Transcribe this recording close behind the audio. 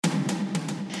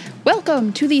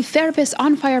Welcome to the Therapist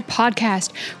on Fire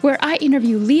podcast, where I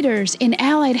interview leaders in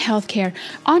allied healthcare,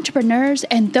 entrepreneurs,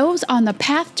 and those on the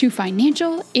path to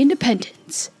financial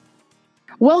independence.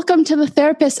 Welcome to the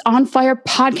Therapist on Fire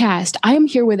podcast. I am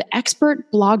here with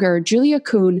expert blogger Julia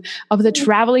Kuhn of The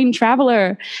Traveling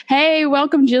Traveler. Hey,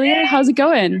 welcome, Julia. How's it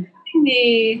going?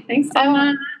 Me. Thanks so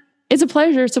much. It's a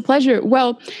pleasure. It's a pleasure.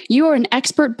 Well, you are an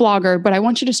expert blogger, but I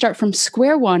want you to start from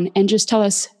square one and just tell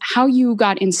us how you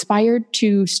got inspired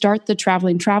to start The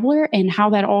Traveling Traveler and how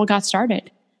that all got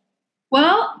started.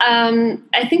 Well,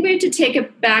 I think we have to take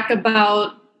it back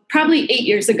about probably 8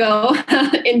 years ago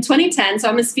in 2010. So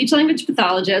I'm a speech language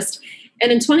pathologist. And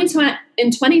in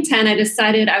 2010, I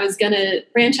decided I was going to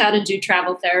branch out and do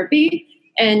travel therapy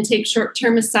and take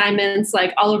short-term assignments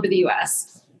like all over the US.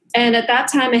 And at that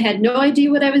time, I had no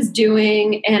idea what I was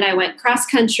doing. And I went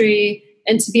cross-country.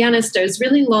 And to be honest, I was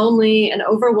really lonely and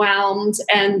overwhelmed.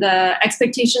 And the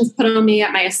expectations put on me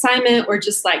at my assignment were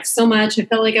just like so much. I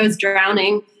felt like I was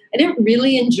drowning. I didn't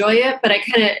really enjoy it, but I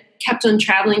kind of kept on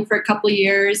traveling for a couple of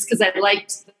years because I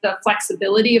liked the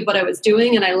flexibility of what I was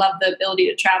doing. And I loved the ability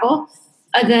to travel.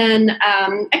 And then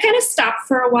I kind of stopped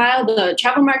for a while. The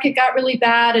travel market got really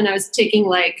bad. And I was taking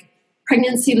like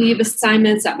pregnancy leave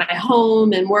assignments at my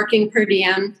home and working per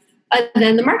diem. And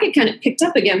then the market kind of picked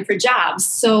up again for jobs.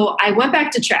 So I went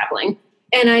back to traveling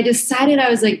and I decided I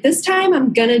was like, this time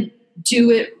I'm going to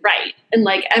do it right. And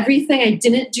like everything I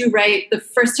didn't do right the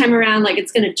first time around, like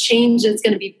it's going to change and it's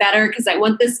going to be better because I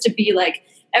want this to be like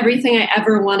everything I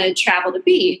ever wanted travel to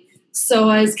be. So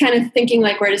I was kind of thinking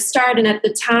like where to start. And at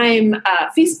the time,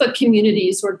 Facebook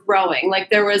communities were growing.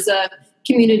 Like there was a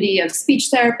community of speech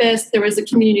therapists. There was a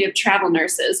community of travel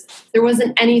nurses. There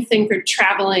wasn't anything for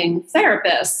traveling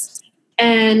therapists.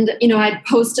 And, I'd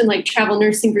post in like travel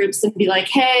nursing groups and be like,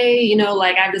 hey,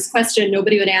 like I have this question.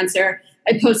 Nobody would answer.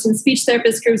 I'd post in speech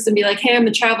therapist groups and be like, hey, I'm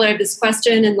a traveler. I have this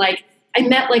question. And like, I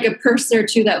met like a person or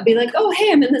two that would be like, oh,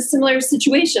 hey, I'm in this similar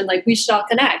situation. Like we should all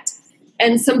connect.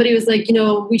 And somebody was like,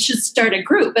 we should start a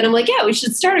group. And I'm like, yeah, we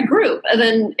should start a group. And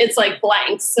then it's like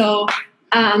blank. So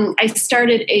I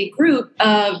started a group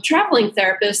of traveling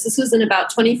therapists. This was in about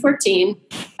 2014,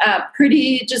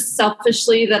 pretty just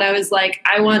selfishly that I was like,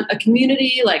 I want a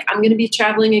community, like I'm going to be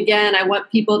traveling again. I want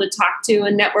people to talk to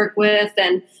and network with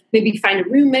and maybe find a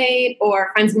roommate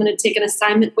or find someone to take an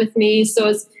assignment with me. So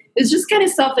it was just kind of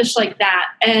selfish like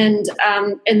that. And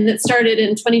it started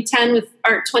in 2010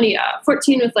 or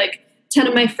 2014 with like 10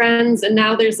 of my friends. And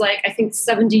now there's like, I think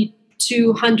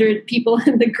 7,200 people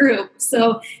in the group.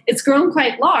 So it's grown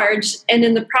quite large. And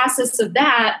in the process of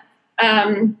that,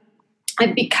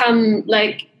 I've become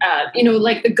like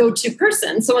the go-to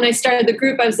person. So when I started the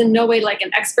group, I was in no way like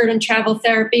an expert in travel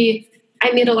therapy.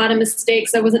 I made a lot of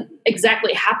mistakes. I wasn't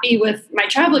exactly happy with my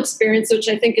travel experience, which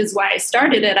I think is why I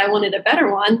started it. I wanted a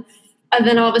better one. And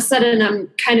then all of a sudden, I'm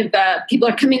kind of, people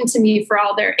are coming to me for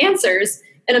all their answers.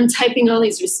 And I'm typing all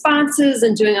these responses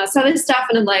and doing all this other stuff.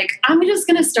 And I'm like, I'm just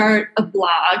going to start a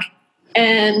blog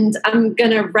and I'm going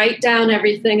to write down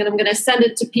everything and I'm going to send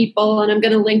it to people and I'm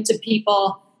going to link to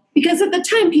people. Because at the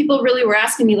time, people really were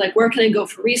asking me, like, where can I go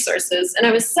for resources? And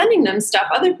I was sending them stuff,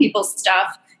 other people's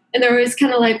stuff. And they were always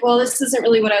kind of like, well, this isn't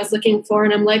really what I was looking for.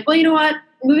 And I'm like, well, you know what?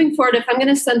 Moving forward, if I'm going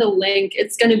to send a link,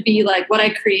 it's going to be like what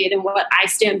I create and what I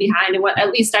stand behind and what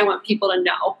at least I want people to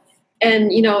know.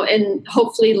 And, and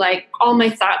hopefully like all my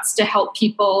thoughts to help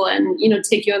people and,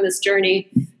 take you on this journey.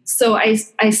 So I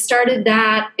started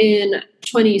that in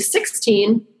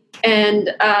 2016 and,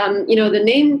 the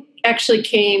name actually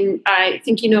came, I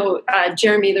think,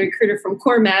 Jeremy, the recruiter from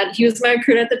CoreMed, he was my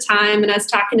recruiter at the time. And I was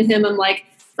talking to him. I'm like,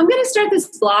 I'm going to start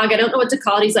this blog. I don't know what to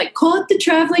call it. He's like, call it The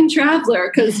Traveling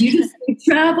Traveler because you just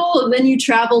travel and then you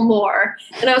travel more.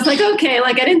 And I was like, okay,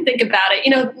 like I didn't think about it,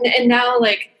 and now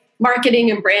like, marketing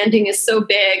and branding is so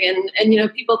big and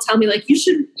people tell me like you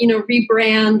should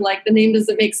rebrand, like the name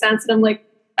doesn't make sense, and I'm like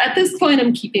at this point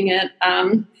I'm keeping it,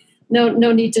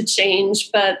 no need to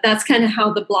change. But that's kind of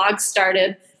how the blog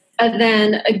started. And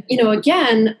then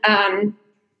again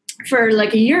for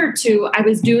like a year or two I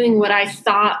was doing what I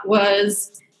thought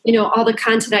was all the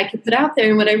content I could put out there,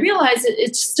 and what I realized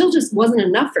it still just wasn't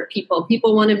enough for people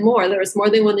wanted more. There was more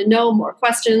they wanted to know, more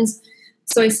questions.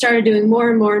 So I started doing more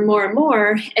and more and more and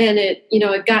more. And it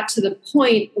got to the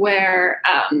point where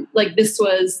like this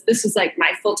was like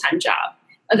my full-time job.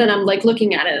 And then I'm like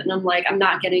looking at it and I'm like, I'm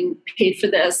not getting paid for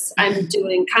this. I'm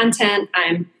doing content.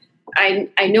 I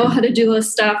know how to do this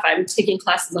stuff. I'm taking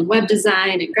classes on web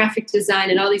design and graphic design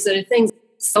and all these other things.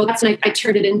 So that's when I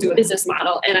turned it into a business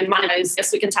model and I monetized.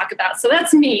 Yes, we can talk about. So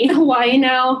that's me in Hawaii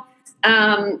now.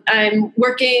 I'm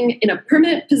working in a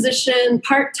permanent position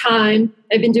part-time.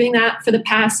 I've been doing that for the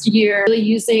past year, really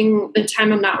using the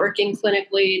time I'm not working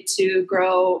clinically to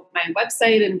grow my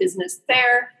website and business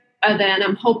there. Then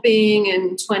I'm hoping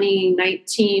in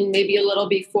 2019, maybe a little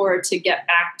before, to get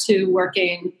back to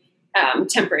working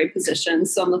temporary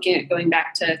positions. So I'm looking at going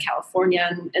back to California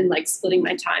and like splitting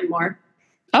my time more.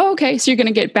 Oh, okay. So you're going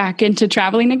to get back into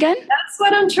traveling again? That's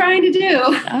what I'm trying to do.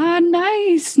 Ah,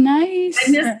 nice.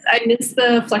 I miss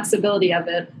the flexibility of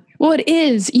it. Well, it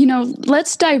is.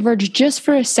 Let's diverge just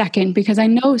for a second, because I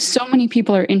know so many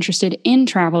people are interested in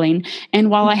traveling. And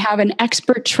while I have an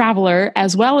expert traveler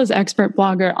as well as expert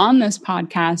blogger on this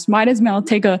podcast, might as well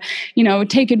take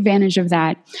advantage of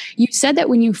that. You said that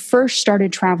when you first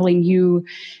started traveling, you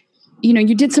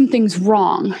did some things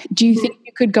wrong. Do you think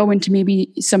you could go into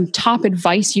maybe some top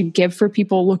advice you'd give for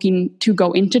people looking to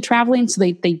go into traveling so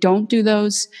they don't do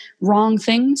those wrong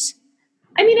things?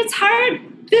 I mean, it's hard.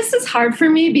 This is hard for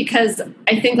me because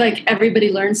I think like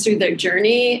everybody learns through their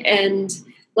journey, and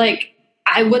like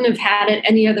I wouldn't have had it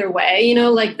any other way.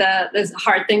 Like the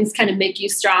hard things kind of make you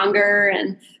stronger.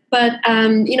 But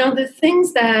the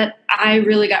things that I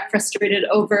really got frustrated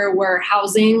over were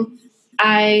housing.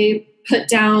 I put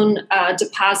down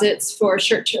deposits for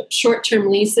short-term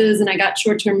leases, and I got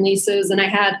short-term leases, and I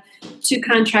had 2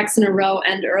 contracts in a row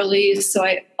end early, so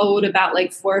I owed about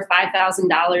like $4,000 or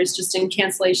 $5,000 just in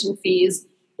cancellation fees.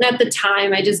 And at the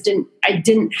time, I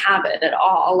didn't have it at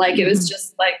all. Like it was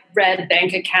just like red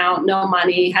bank account, no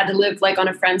money, had to live like on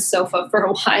a friend's sofa for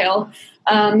a while.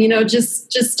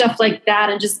 Just stuff like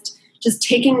that, and just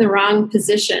taking the wrong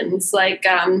positions. Like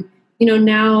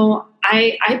now.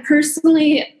 I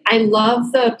personally, I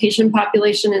love the patient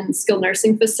population in skilled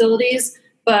nursing facilities,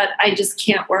 but I just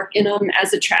can't work in them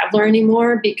as a traveler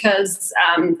anymore because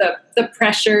the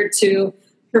pressure to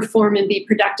perform and be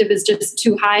productive is just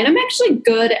too high. And I'm actually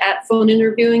good at phone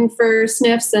interviewing for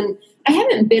SNFs, and I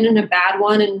haven't been in a bad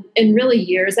one in really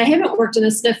years. I haven't worked in a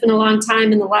SNF in a long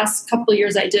time. In the last couple of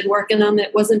years I did work in them,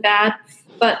 it wasn't bad.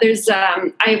 But there's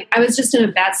I was just in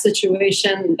a bad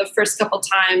situation the first couple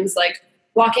times, like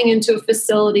walking into a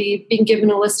facility, being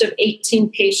given a list of 18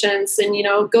 patients and,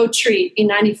 go treat, be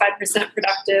 95%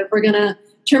 productive. We're going to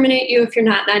terminate you if you're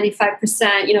not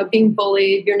 95%, being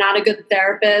bullied, you're not a good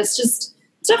therapist, just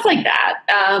stuff like that.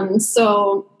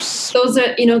 So those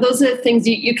are the things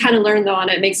you kind of learn though, and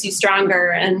it makes you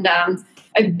stronger. And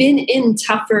I've been in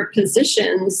tougher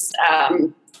positions,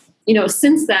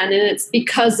 since then. And it's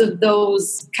because of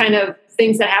those kind of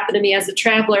things that happened to me as a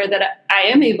traveler that I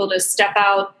am able to step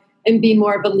out and be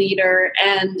more of a leader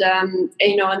and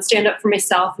stand up for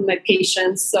myself and my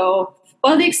patients. So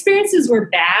while the experiences were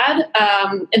bad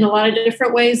in a lot of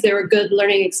different ways, they were good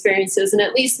learning experiences and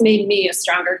at least made me a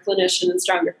stronger clinician and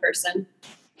stronger person.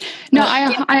 No,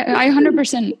 I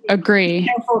 100% agree. Be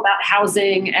careful about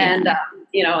housing and,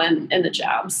 and the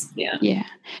jobs. Yeah. Yeah.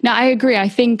 No, I agree. I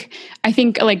think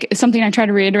like something I try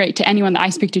to reiterate to anyone that I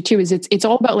speak to too is it's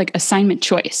all about like assignment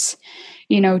choice.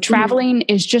 Traveling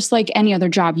is just like any other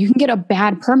job. You can get a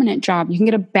bad permanent job. You can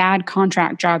get a bad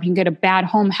contract job. You can get a bad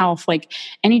home health. Like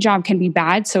any job can be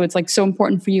bad. So it's like so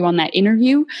important for you on that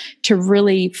interview to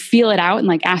really feel it out and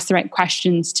like ask the right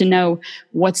questions to know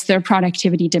what's their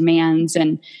productivity demands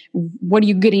and what are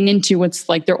you getting into? What's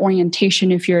like their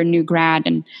orientation if you're a new grad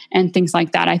and things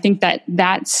like that. I think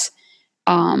that's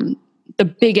the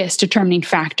biggest determining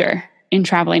factor in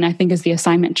traveling, I think, is the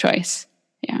assignment choice.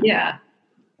 Yeah.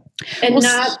 And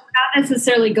not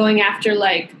necessarily going after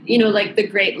like the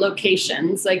great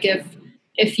locations. Like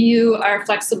if you are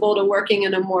flexible to working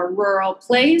in a more rural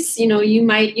place, you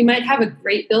might have a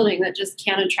great building that just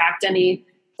can't attract any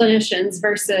clinicians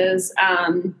versus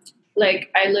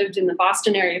like I lived in the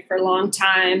Boston area for a long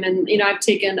time, and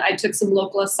I took some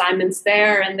local assignments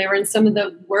there, and they were in some of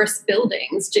the worst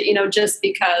buildings, just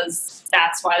because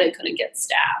that's why they couldn't get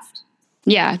staffed.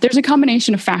 Yeah, there's a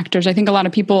combination of factors. I think a lot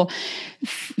of people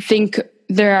think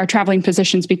there are traveling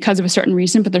positions because of a certain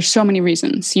reason, but there's so many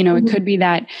reasons. It could be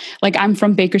that, like, I'm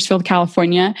from Bakersfield,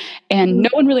 California, and no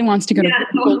one really wants to go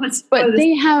to, but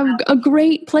they have a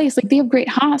great place. Like, they have great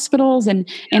hospitals, and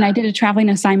I did a traveling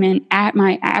assignment at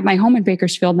my home in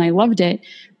Bakersfield, and I loved it.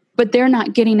 But they're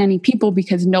not getting any people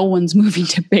because no one's moving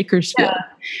to Bakersfield.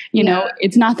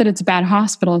 It's not that it's a bad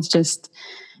hospital; it's just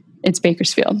it's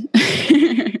Bakersfield.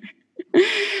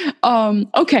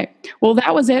 Okay. Well,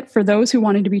 that was it for those who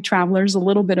wanted to be travelers, a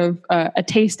little bit of a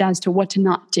taste as to what to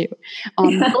not do.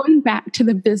 Going back to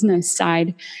the business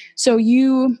side. So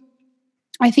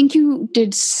I think you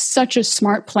did such a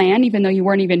smart plan, even though you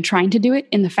weren't even trying to do it,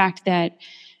 in the fact that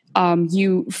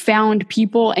you found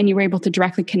people and you were able to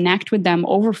directly connect with them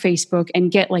over Facebook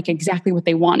and get like exactly what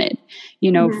they wanted.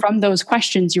 From those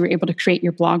questions, you were able to create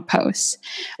your blog posts.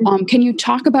 Can you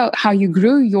talk about how you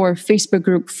grew your Facebook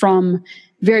group from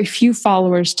very few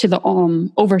followers to the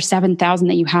over 7,000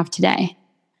 that you have today?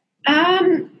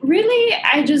 Really,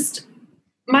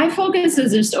 my focus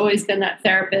has just always been that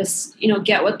therapists,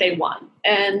 get what they want.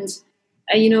 And,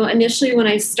 initially when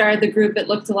I started the group, it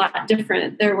looked a lot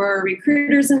different. There were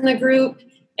recruiters in the group.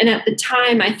 And at the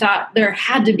time, I thought there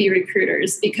had to be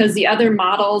recruiters because the other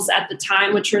models at the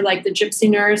time, which were like the gypsy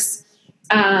nurse,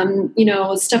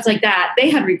 stuff like that, they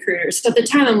had recruiters. So at the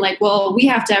time, I'm like, well, we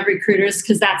have to have recruiters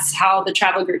because that's how the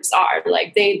travel groups are.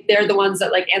 Like they're the ones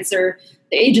that like answer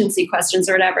the agency questions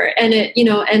or whatever. And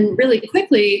and really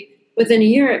quickly, within a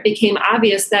year, it became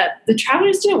obvious that the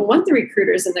travelers didn't want the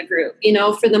recruiters in the group.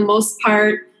 For the most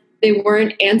part, they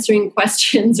weren't answering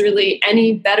questions really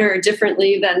any better or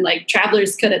differently than like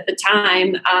travelers could at the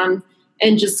time.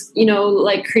 And just,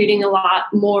 like creating a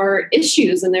lot more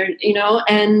issues in there,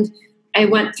 and I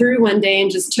went through one day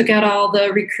and just took out all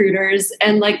the recruiters,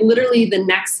 and like literally the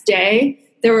next day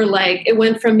there were like, it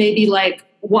went from maybe like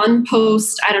one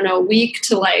post, I don't know, a week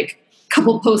to like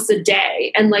couple posts a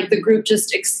day. And like the group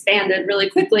just expanded really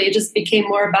quickly. It just became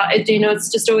more about it.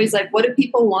 It's just always like, what do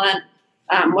people want?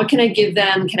 What can I give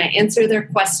them? Can I answer their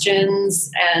questions?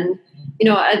 And,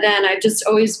 and then I've just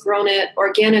always grown it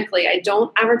organically. I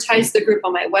don't advertise the group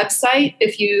on my website.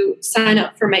 If you sign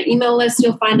up for my email list,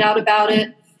 you'll find out about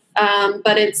it.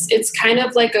 But it's kind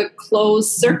of like a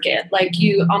closed circuit. Like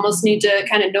you almost need to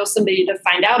kind of know somebody to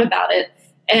find out about it.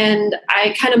 And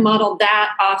I kind of modeled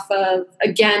that off of,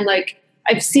 again, like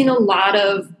I've seen a lot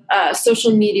of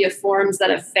social media forums that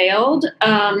have failed.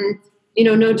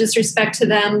 No disrespect to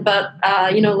them, but,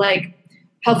 like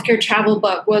Healthcare Travel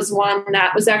Book was one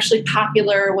that was actually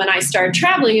popular when I started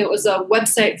traveling. It was a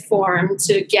website forum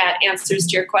to get answers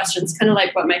to your questions, kind of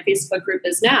like what my Facebook group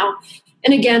is now.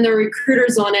 And again, there were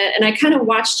recruiters on it. And I kind of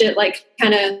watched it like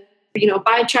kind of,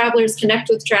 buy travelers, connect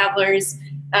with travelers.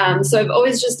 So I've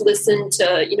always just listened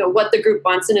to, what the group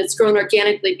wants, and it's grown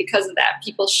organically because of that.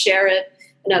 People share it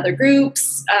in other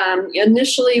groups.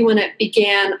 Initially, when it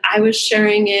began, I was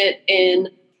sharing it in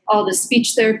all the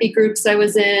speech therapy groups I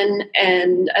was in,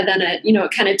 and then it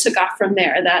kind of took off from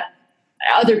there. That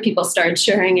other people started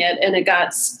sharing it, and it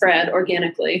got spread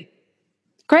organically.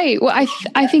 Great. Well,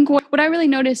 I think what I really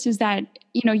noticed is that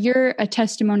you're a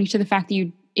testimony to the fact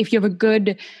that if you have a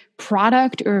good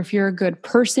product, or if you're a good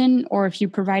person, or if you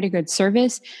provide a good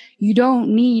service, you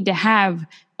don't need to have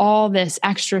all this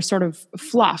extra sort of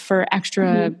fluff or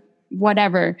extra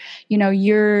whatever.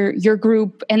 Your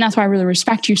group, and that's why I really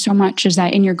respect you so much, is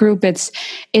that in your group, it's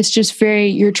just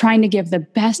you're trying to give the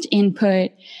best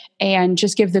input and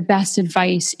just give the best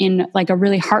advice in like a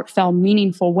really heartfelt,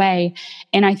 meaningful way.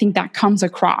 And I think that comes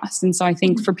across. And so I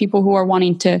think for people who are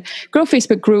wanting to grow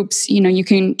Facebook groups, you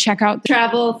can check out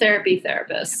Travel Therapy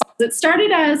Therapist. It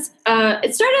started as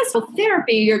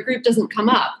therapy. Your group doesn't come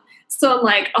up. So I'm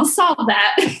like, I'll solve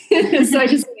that. So I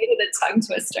just made it a tongue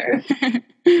twister.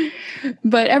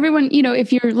 But everyone,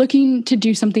 if you're looking to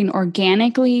do something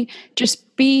organically,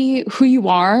 just be who you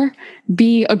are,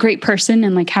 be a great person,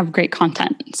 and like have great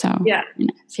content. So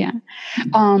yeah.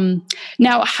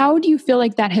 Now, how do you feel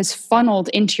like that has funneled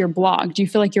into your blog? Do you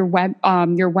feel like your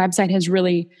website has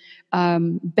really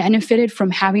benefited from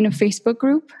having a Facebook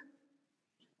group?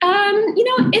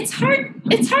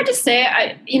 It's hard to say,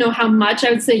 how much.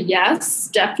 I would say yes,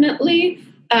 definitely.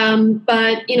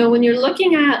 But, when you're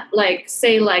looking at like,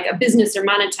 say like a business or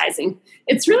monetizing,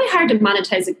 it's really hard to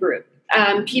monetize a group.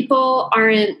 People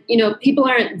aren't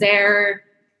there,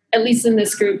 at least in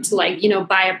this group, to like,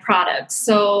 buy a product.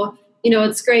 So,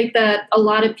 it's great that a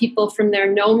lot of people from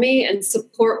there know me and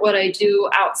support what I do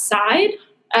outside.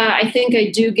 I think I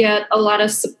do get a lot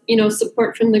of,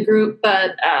 support from the group,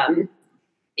 but,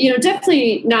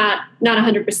 definitely not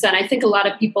 100%. I think a lot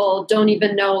of people don't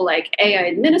even know, like, I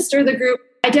administer the group.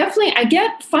 I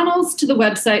get funnels to the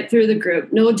website through the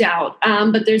group, no doubt.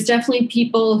 But there's definitely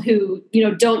people who,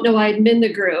 don't know I admin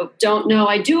the group, don't know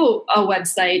I do a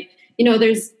website.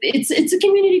 It's a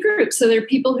community group. So there are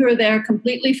people who are there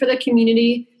completely for the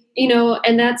community,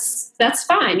 and that's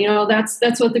fine.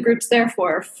 That's what the group's there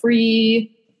for.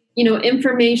 Free,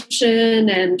 information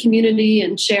and community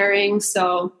and sharing.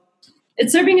 So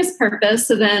it's serving its purpose.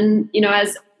 So then,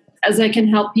 as I can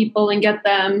help people and get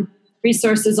them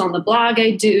resources on the blog I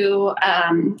do,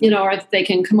 or if they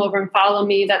can come over and follow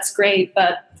me, that's great.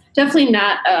 But definitely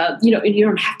not, you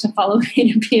don't have to follow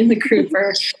me to be in the group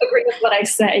or agree with what I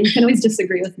say. You can always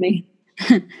disagree with me.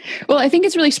 Well, I think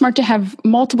it's really smart to have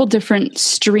multiple different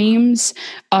streams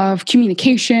of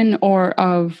communication or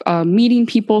of meeting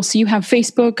people. So you have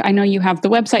Facebook, I know you have the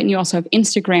website, and you also have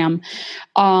Instagram.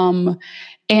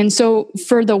 And so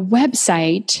for the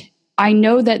website, I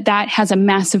know that that has a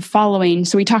massive following.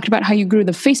 So we talked about how you grew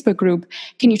the Facebook group.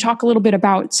 Can you talk a little bit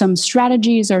about some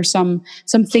strategies or some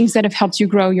things that have helped you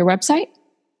grow your website?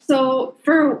 So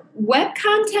for web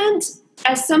content,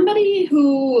 as somebody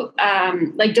who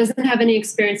doesn't have any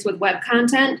experience with web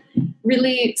content,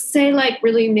 really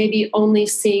maybe only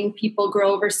seeing people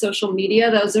grow over social media,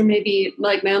 those are maybe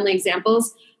like my only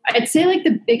examples. I'd say like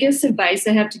the biggest advice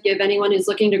I have to give anyone who's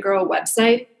looking to grow a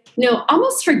website,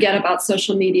 almost forget about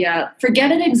social media.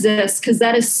 Forget it exists, because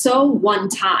that is so one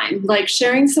time. Like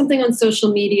sharing something on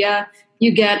social media,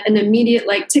 you get an immediate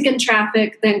tick in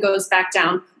traffic, then goes back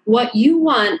down. What you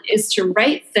want is to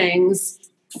write things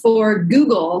for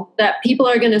Google that people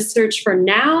are going to search for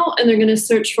now and they're going to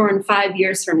search for in 5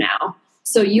 years from now.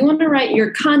 So you want to write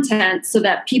your content so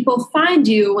that people find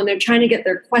you when they're trying to get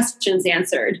their questions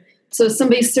answered. So if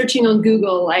somebody's searching on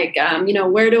Google,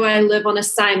 where do I live on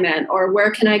assignment, or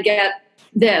where can I get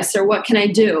this, or what can I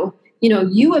do?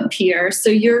 You appear, so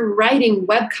you're writing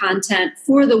web content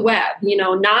for the web,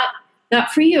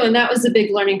 not for you. And that was a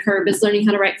big learning curve, is learning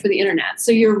how to write for the internet.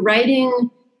 So you're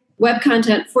writing web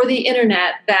content for the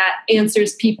internet that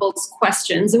answers people's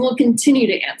questions and will continue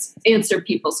to answer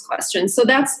people's questions. So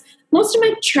that's most of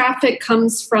my traffic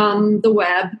comes from the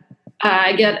web.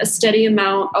 I get a steady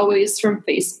amount always from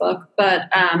Facebook, but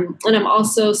and I'm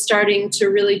also starting to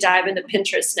really dive into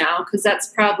Pinterest now, because that's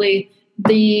probably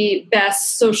the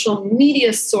best social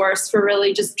media source for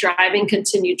really just driving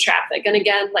continued traffic. And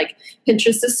again,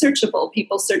 Pinterest is searchable.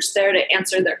 People search there to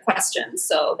answer their questions.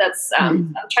 So that's,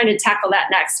 I'm trying to tackle that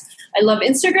next. I love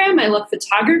Instagram. I love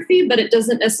photography, but it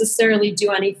doesn't necessarily do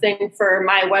anything for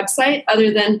my website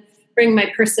other than bring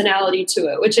my personality to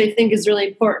it, which I think is really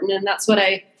important. And that's what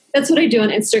I do on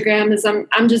Instagram, is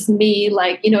I'm just me.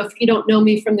 If you don't know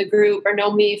me from the group or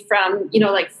know me from,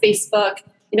 Facebook,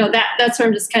 that's where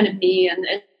I'm just kind of me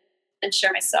and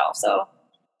share myself. So.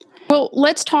 Well,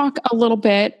 let's talk a little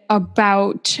bit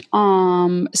about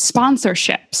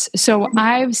sponsorships. So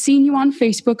I've seen you on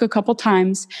Facebook a couple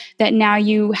times that now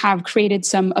you have created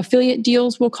some affiliate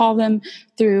deals, we'll call them,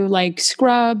 through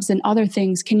Scrubs and other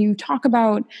things. Can you talk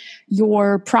about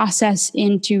your process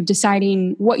into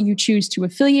deciding what you choose to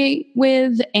affiliate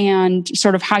with and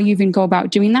sort of how you even go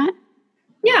about doing that?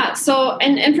 Yeah. So,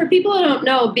 and for people who don't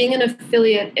know, being an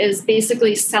affiliate is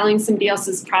basically selling somebody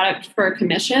else's product for a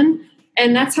commission.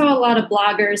 And that's how a lot of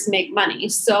bloggers make money.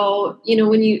 So,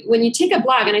 when you take a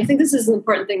blog, and I think this is an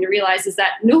important thing to realize, is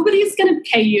that nobody's going to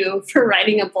pay you for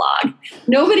writing a blog.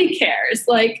 Nobody cares.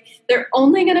 They're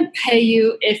only going to pay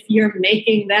you if you're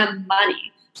making them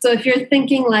money. So if you're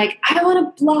thinking I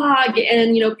want to blog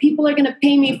and, people are going to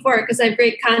pay me for it because I have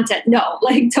great content. No,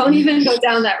 don't even go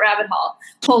down that rabbit hole.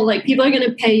 People are going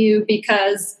to pay you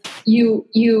because you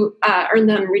earn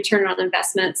them return on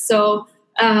investment. So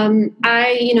I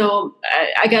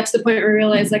got to the point where I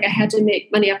realized I had to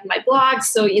make money off of my blog.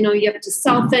 So, you have to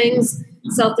sell things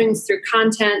through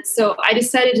content. So I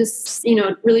decided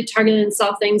to, really target and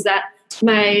sell things that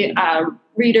my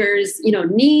readers,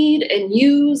 need and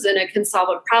use, and it can solve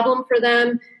a problem for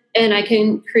them. And I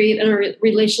can create a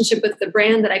relationship with the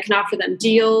brand that I can offer them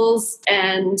deals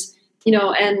and,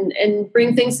 and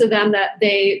bring things to them that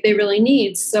they really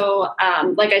need. So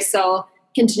I sell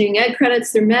continuing ed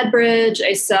credits through MedBridge.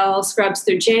 I sell Scrubs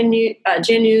through Janu.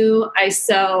 I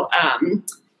sell,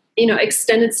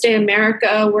 Extended Stay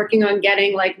America, working on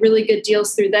getting really good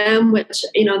deals through them, which,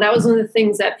 that was one of the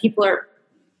things that people are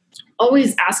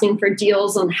always asking for,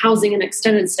 deals on housing and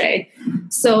extended stay.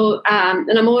 So,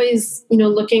 and I'm always,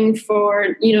 looking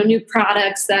for, new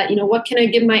products that, what can I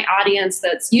give my audience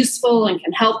that's useful and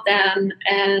can help them?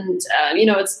 And,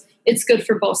 it's good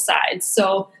for both sides.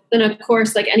 So then, of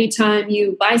course, anytime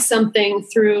you buy something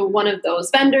through one of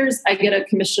those vendors, I get a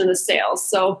commission of the sales.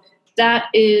 So that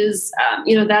is,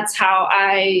 that's how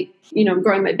I, I'm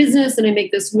growing my business and I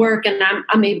make this work, and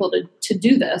I'm able to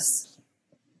do this.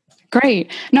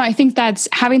 Great. No, I think that's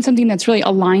having something that's really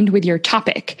aligned with your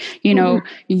topic. Your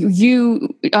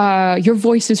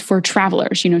voice is for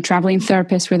travelers, traveling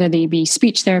therapists, whether they be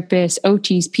speech therapists,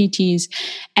 OTs, PTs,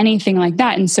 anything like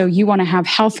that. And so you want to have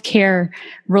healthcare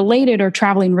related or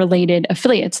traveling related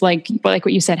affiliates, like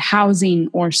what you said, housing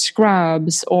or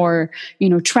Scrubs or,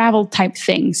 travel type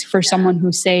things for someone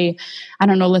who say, I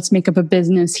don't know, let's make up a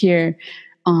business here.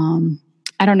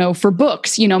 I don't know, for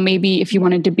books, maybe if you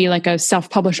wanted to be like a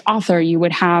self-published author, you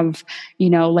would have,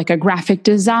 like a graphic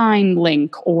design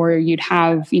link, or you'd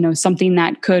have, something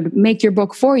that could make your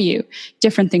book for you,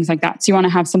 different things like that. So you want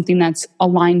to have something that's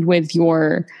aligned with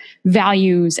your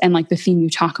values and like the theme you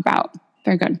talk about.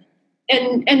 Very good.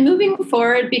 And moving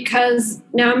forward, because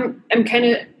now I'm kind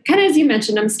of as you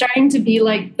mentioned, I'm starting to be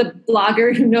like the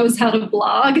blogger who knows how to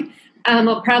blog.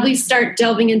 I'll probably start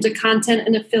delving into content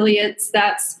and affiliates.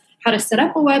 That's how to set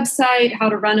up a website, how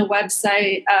to run a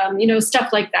website,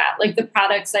 stuff like that, like the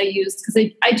products I use, because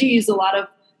I do use a lot of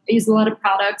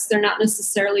products. They're not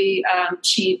necessarily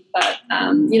cheap, but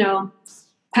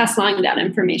pass along that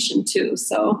information too.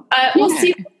 So we'll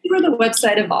see where the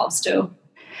website evolves to.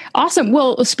 Awesome.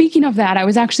 Well, speaking of that, I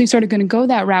was actually sort of going to go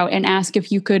that route and ask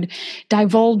if you could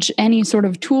divulge any sort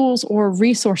of tools or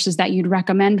resources that you'd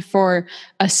recommend for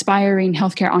aspiring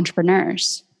healthcare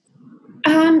entrepreneurs.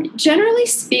 Generally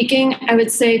speaking, I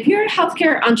would say if you're a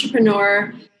healthcare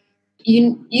entrepreneur,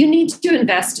 you need to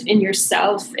invest in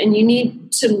yourself and you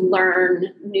need to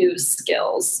learn new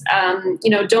skills.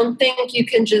 Don't think you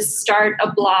can just start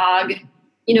a blog,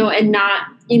 and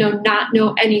not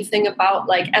know anything about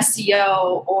like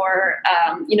SEO or,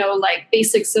 like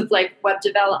basics of like web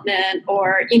development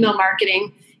or email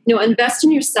marketing. Invest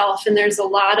in yourself. And there's a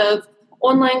lot of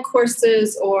online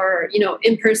courses or,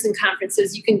 in-person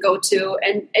conferences you can go to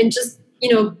and just,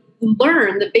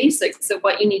 learn the basics of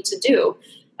what you need to do.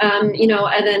 And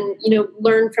then,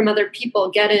 learn from other people,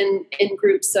 get in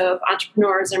groups of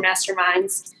entrepreneurs or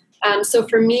masterminds. So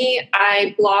for me,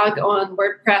 I blog on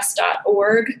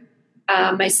WordPress.org.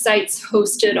 My site's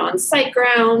hosted on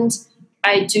SiteGround.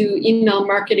 I do email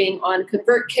marketing on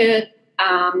ConvertKit.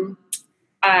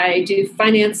 I do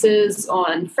finances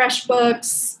on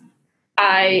FreshBooks.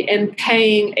 I am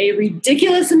paying a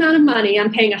ridiculous amount of money.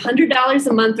 I'm paying $100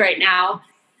 a month right now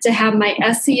to have my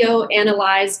SEO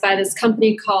analyzed by this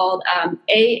company called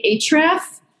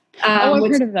Ahrefs.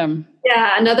 I've heard of them.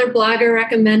 Yeah, another blogger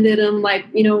recommended them. Like,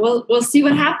 we'll see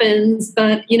what happens.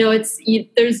 But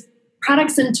there's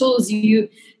products and tools you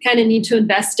kind of need to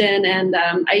invest in. And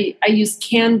I use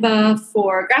Canva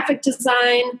for graphic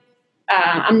design.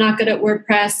 I'm not good at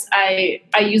WordPress. I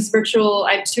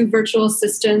have 2 virtual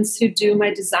assistants who do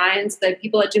my designs. The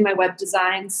people that do my web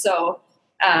designs. So,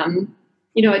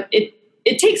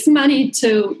 it takes money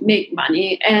to make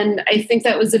money. And I think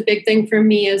that was a big thing for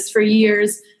me is for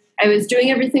years, I was doing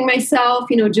everything myself,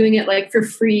 doing it like for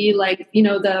free, like,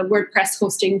 the WordPress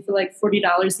hosting for like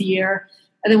 $40 a year.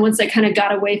 And then once I kind of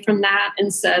got away from that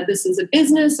and said, this is a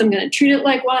business, I'm going to treat it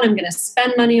like one, I'm going to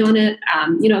spend money on it.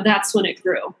 That's when it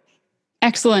grew.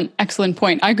 Excellent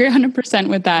point. I agree 100%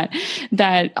 with that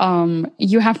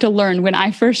you have to learn. When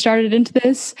I first started into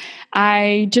this,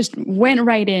 I just went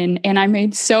right in and I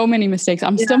made so many mistakes.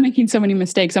 I'm still making so many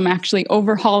mistakes. I'm actually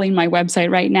overhauling my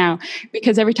website right now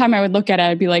because every time I would look at it,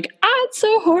 I'd be like, it's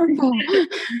so horrible.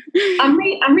 I'm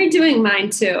redoing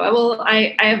mine too.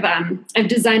 I have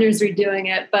designers redoing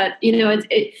it, but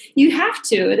you have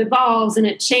to, it evolves and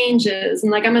it changes.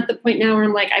 And like, I'm at the point now where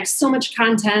I'm like, I have so much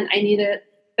content. I need it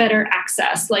better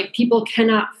access. Like people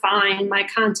cannot find my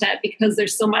content because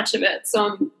there's so much of it. So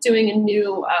I'm doing a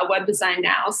new web design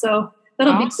now. So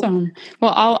that'll be awesome.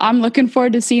 Well, I'm looking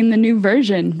forward to seeing the new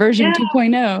version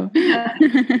 2.0. Yeah.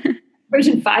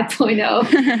 Version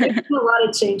 5.0. There's a lot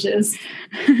of changes.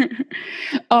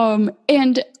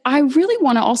 And I really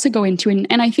want to also go into,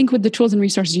 and I think with the tools and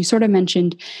resources, you sort of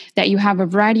mentioned that you have a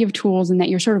variety of tools and that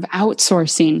you're sort of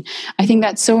outsourcing. I think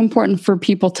that's so important for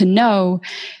people to know.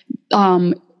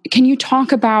 Can you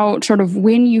talk about sort of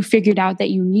when you figured out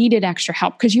that you needed extra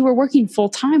help? Because you were working full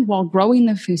time while growing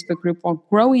the Facebook group, while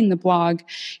growing the blog.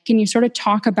 Can you sort of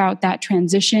talk about that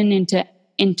transition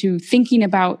into thinking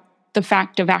about the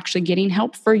fact of actually getting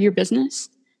help for your business?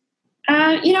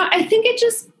 I think it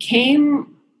just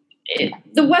came.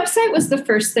 The website was the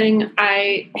first thing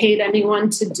I paid anyone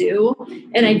to do,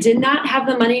 and I did not have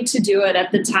the money to do it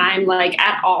at the time, like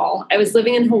at all. I was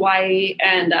living in Hawaii,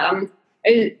 and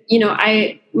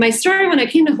my story when I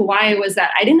came to Hawaii was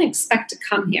that I didn't expect to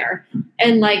come here.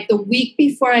 And like the week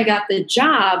before I got the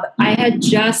job, I had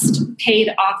just paid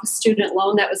off a student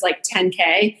loan that was like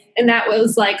 $10K. And that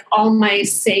was like not all my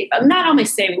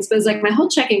savings, but it was like my whole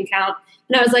checking account.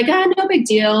 And I was like, no big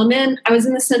deal. I was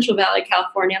in the Central Valley,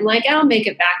 California. I'm like, I'll make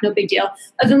it back. No big deal.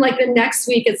 And then like the next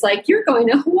week, it's like, you're going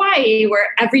to Hawaii where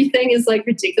everything is like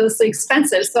ridiculously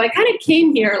expensive. So I kind of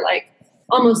came here like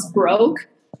almost broke.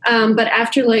 But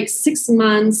after like 6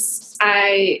 months,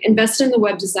 I invested in the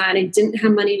web design. I didn't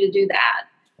have money to do that.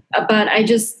 But I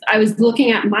was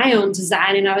looking at my own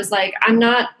design and I was like, I'm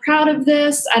not proud of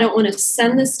this. I don't want to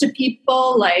send this to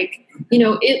people. Like,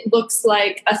 it looks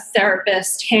like a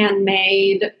therapist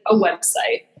handmade a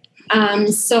website.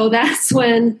 So that's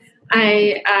when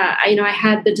I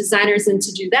had the designers in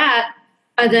to do that.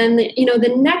 Then,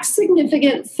 the next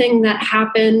significant thing that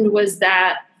happened was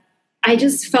that I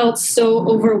just felt so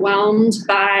overwhelmed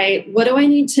by what do I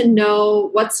need to know?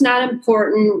 What's not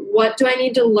important? What do I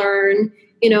need to learn?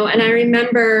 And I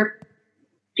remember,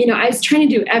 I was trying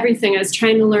to do everything. I was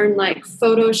trying to learn like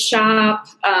Photoshop,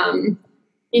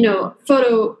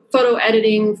 photo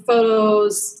editing,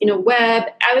 photos, web.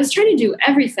 I was trying to do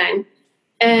everything.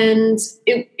 And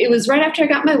it was right after I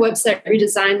got my website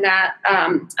redesigned that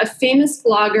a famous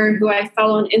blogger who I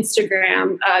follow on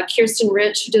Instagram, Kirsten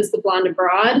Rich, who does The Blonde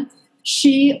Abroad,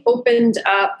 she opened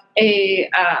up a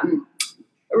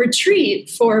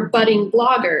retreat for budding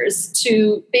bloggers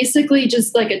to basically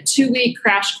just like a 2-week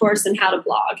crash course in how to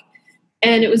blog.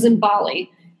 And it was in Bali.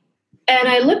 And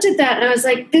I looked at that and I was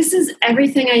like, this is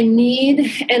everything I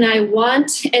need and I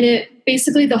want. And it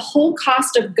basically the whole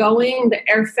cost of going, the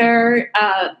airfare,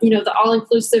 the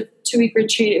all-inclusive 2-week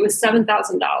retreat, it was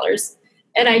 $7,000.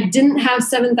 And I didn't have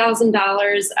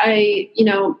 $7,000. I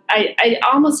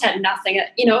almost had nothing,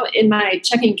 in my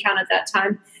checking account at that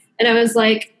time. And I was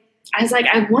like,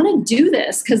 I want to do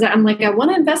this because I'm like, I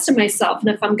want to invest in myself. And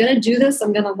if I'm going to do this,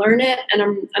 I'm going to learn it and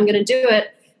I'm going to do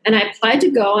it. And I applied to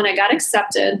go and I got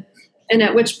accepted. And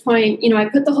at which point, I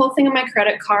put the whole thing on my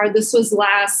credit card. This was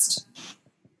last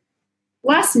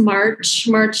March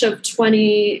of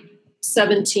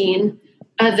 2017.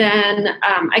 Then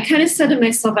I kind of said to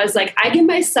myself, I was like, I give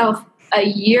myself a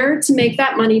year to make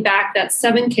that money back, that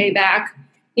 $7,000 back,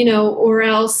 or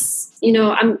else,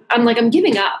 I'm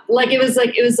giving up. Like, it was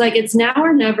like, it's now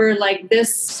or never, like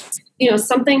this,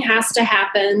 something has to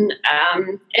happen.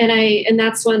 And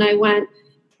that's when I went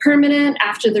permanent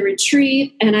after the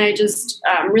retreat. And I just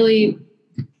really,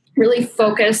 really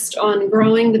focused on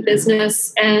growing the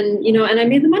business and, and I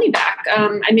made the money back.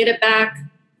 I made it back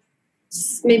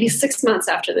maybe 6 months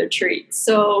after the retreat.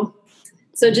 So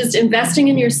just investing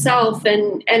in yourself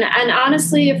and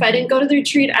honestly, if I didn't go to the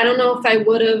retreat, I don't know if I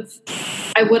would have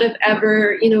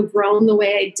ever, grown the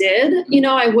way I did.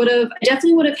 I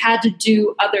definitely would have had to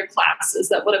do other classes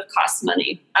that would have cost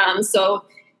money. So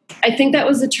I think that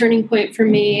was a turning point for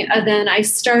me. Then I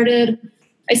started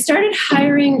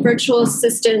hiring virtual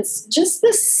assistants just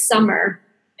this summer.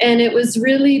 And it was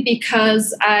really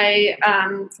because I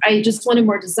just wanted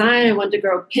more design. I wanted to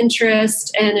grow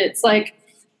Pinterest. And it's like,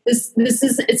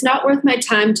 it's not worth my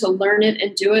time to learn it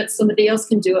and do it. Somebody else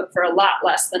can do it for a lot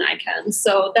less than I can.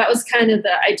 So that was kind of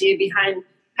the idea behind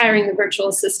hiring the virtual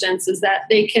assistants, is that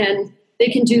they can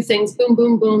do things boom,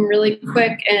 boom, boom really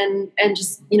quick and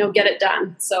just, get it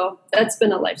done. So that's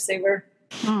been a lifesaver.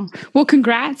 Oh. Well,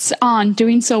 congrats on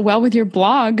doing so well with your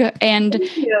blog. And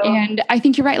I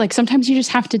think you're right. Like sometimes you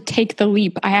just have to take the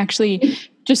leap. I actually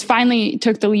just finally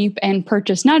took the leap and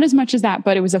purchased not as much as that,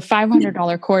 but it was a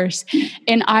 $500 course.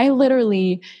 And I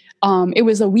literally, it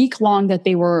was a week long that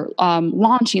they were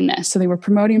launching this. So they were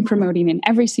promoting. And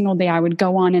every single day I would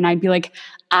go on and I'd be like,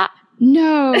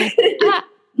 no.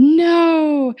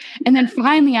 And then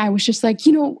finally I was just like,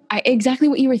 exactly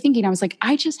what you were thinking. I was like,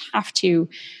 I just have to,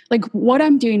 like what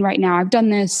I'm doing right now. I've done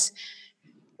this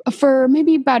for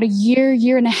maybe about a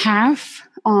year and a half,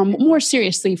 more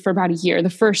seriously for about a year. The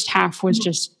first half was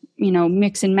just,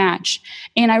 mix and match.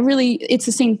 And it's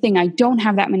the same thing. I don't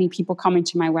have that many people coming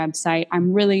to my website.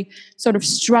 I'm really sort of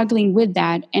struggling with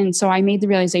that. And so I made the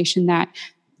realization that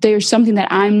there's something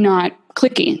that I'm not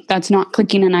clicking,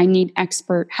 and I need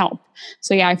expert help.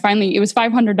 So yeah, it was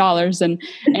 $500 and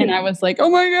I was like, oh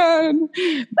my God.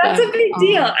 That's a big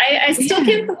deal. I still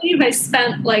can't believe I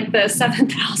spent like the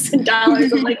 $7,000. I'm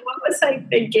like, what was I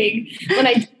thinking when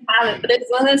I didn't have it? But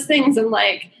it's one of those things I'm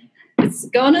like, it's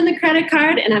going on the credit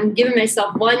card and I'm giving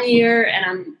myself 1 year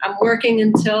and I'm working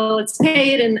until it's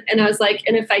paid. And I was like,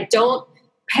 and if I don't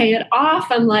pay it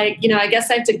off, I'm like, I guess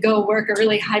I have to go work a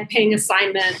really high paying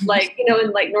assignment, like,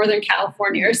 in like Northern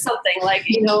California or something, like,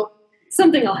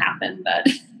 something will happen. But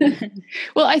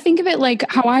well, I think of it like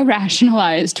how I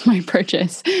rationalized my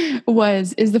purchase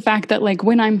is the fact that like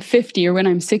when I'm 50 or when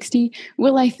I'm 60,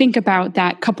 will I think about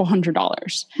that couple $100?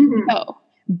 Mm-hmm. No.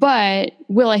 But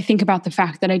will I think about the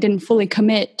fact that I didn't fully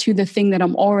commit to the thing that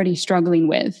I'm already struggling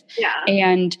with? Yeah.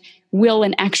 And will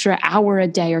an extra hour a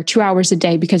day or 2 hours a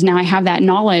day, because now I have that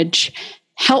knowledge,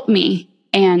 help me?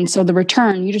 And so the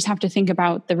return, you just have to think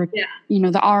about the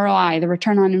ROI, the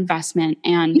return on investment.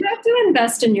 And you have to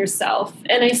invest in yourself.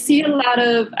 And I see a lot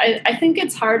of, I think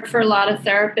it's hard for a lot of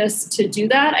therapists to do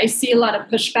that. I see a lot of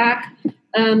pushback.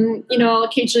 I'll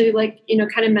occasionally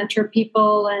kind of mentor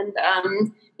people and,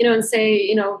 and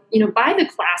say, buy the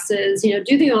classes,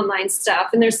 do the online stuff.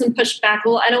 And there's some pushback.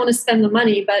 Well, I don't want to spend the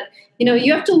money, but,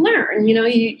 you have to learn,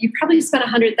 you probably spent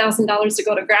 $100,000 to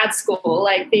go to grad school.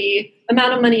 Like the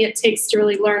amount of money it takes to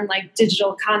really learn like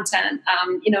digital content,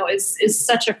 is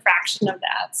such a fraction of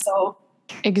that. So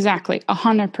exactly.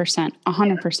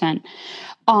 100%.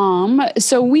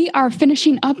 So we are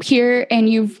finishing up here, and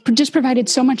you've just provided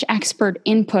so much expert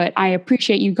input. I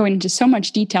appreciate you going into so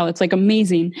much detail. It's like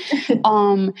amazing.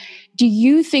 Do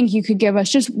you think you could give us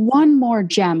just one more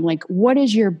gem? Like, what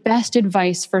is your best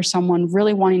advice for someone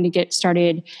really wanting to get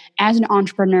started as an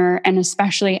entrepreneur and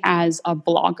especially as a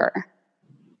blogger?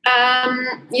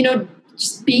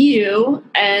 Just be you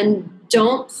and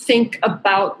don't think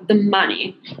about the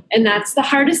money. And that's the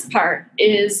hardest part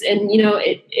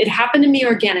it happened to me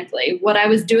organically. What I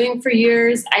was doing for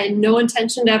years, I had no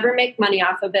intention to ever make money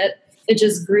off of it. It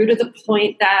just grew to the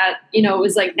point that, it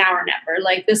was like now or never,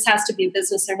 like this has to be a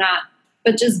business or not,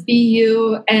 but just be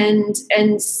you and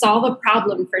solve a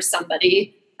problem for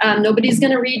somebody. Nobody's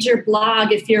going to read your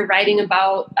blog if you're writing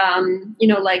about,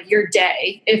 like your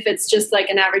day. If it's just like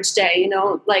an average day,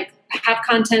 like have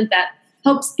content that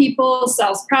helps people,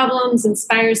 solves problems,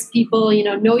 inspires people,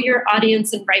 know your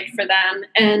audience and write for them,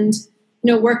 and,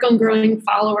 work on growing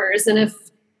followers. And if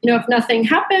nothing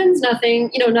happens, nothing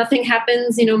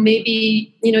happens,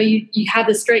 maybe, you have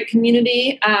this great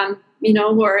community, or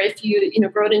if you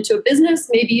grow it into a business,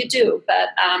 maybe you do, but,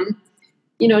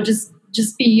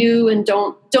 just be you and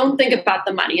don't think about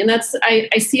the money. And that's,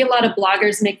 I see a lot of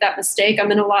bloggers make that mistake.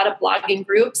 I'm in a lot of blogging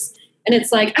groups. And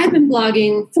it's like, I've been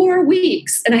blogging 4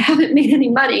 weeks and I haven't made any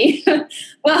money.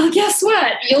 Well, guess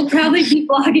what? You'll probably be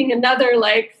blogging another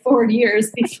 4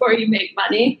 years before you make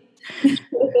money.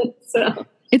 So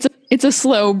it's a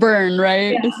slow burn,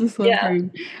 right? Yeah. It's a slow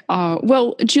burn.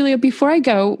 Well, Julia, before I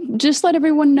go, just let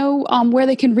everyone know where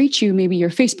they can reach you, maybe your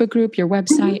Facebook group, your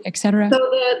website, etc. So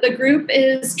the group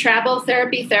is Travel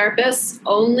Therapy Therapists,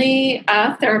 only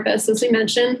therapists, as we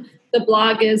mentioned. The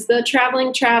blog is The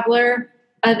Traveling Traveler.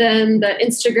 Then the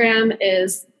Instagram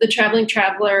is The Traveling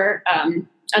Traveler _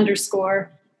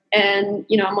 And,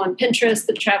 I'm on Pinterest,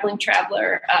 The Traveling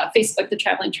Traveler, Facebook, The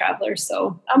Traveling Traveler.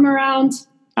 So I'm around.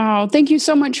 Oh, thank you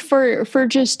so much for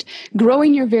just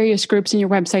growing your various groups and your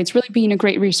websites, really being a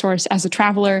great resource as a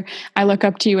traveler. I look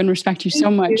up to you and respect you so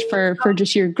much for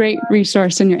just your great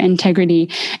resource and your integrity.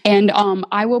 And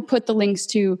I will put the links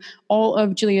to all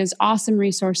of Julia's awesome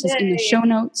resources in the show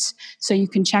notes. So you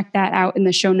can check that out in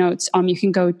the show notes. You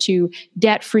can go to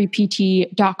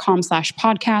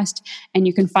debtfreept.com/podcast, and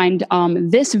you can find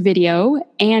this video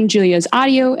and Julia's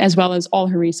audio as well as all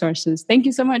her resources. Thank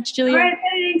you so much, Julia. All right,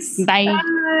 thanks. Bye. Bye.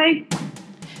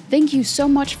 Thank you so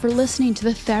much for listening to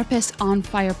the Therapist on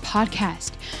Fire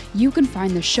podcast. You can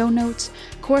find the show notes,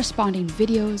 corresponding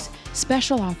videos,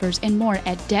 special offers, and more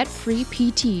at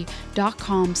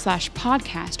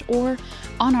debtfreept.com/podcast or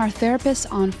on our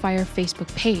Therapist on Fire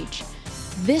Facebook page.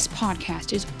 This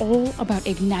podcast is all about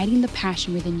igniting the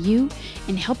passion within you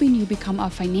and helping you become a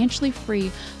financially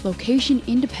free,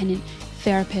 location-independent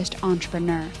therapist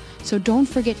entrepreneur. So don't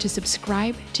forget to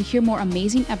subscribe to hear more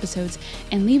amazing episodes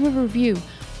and leave a review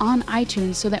on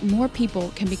iTunes so that more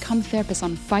people can become therapists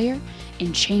on fire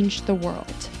and change the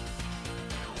world.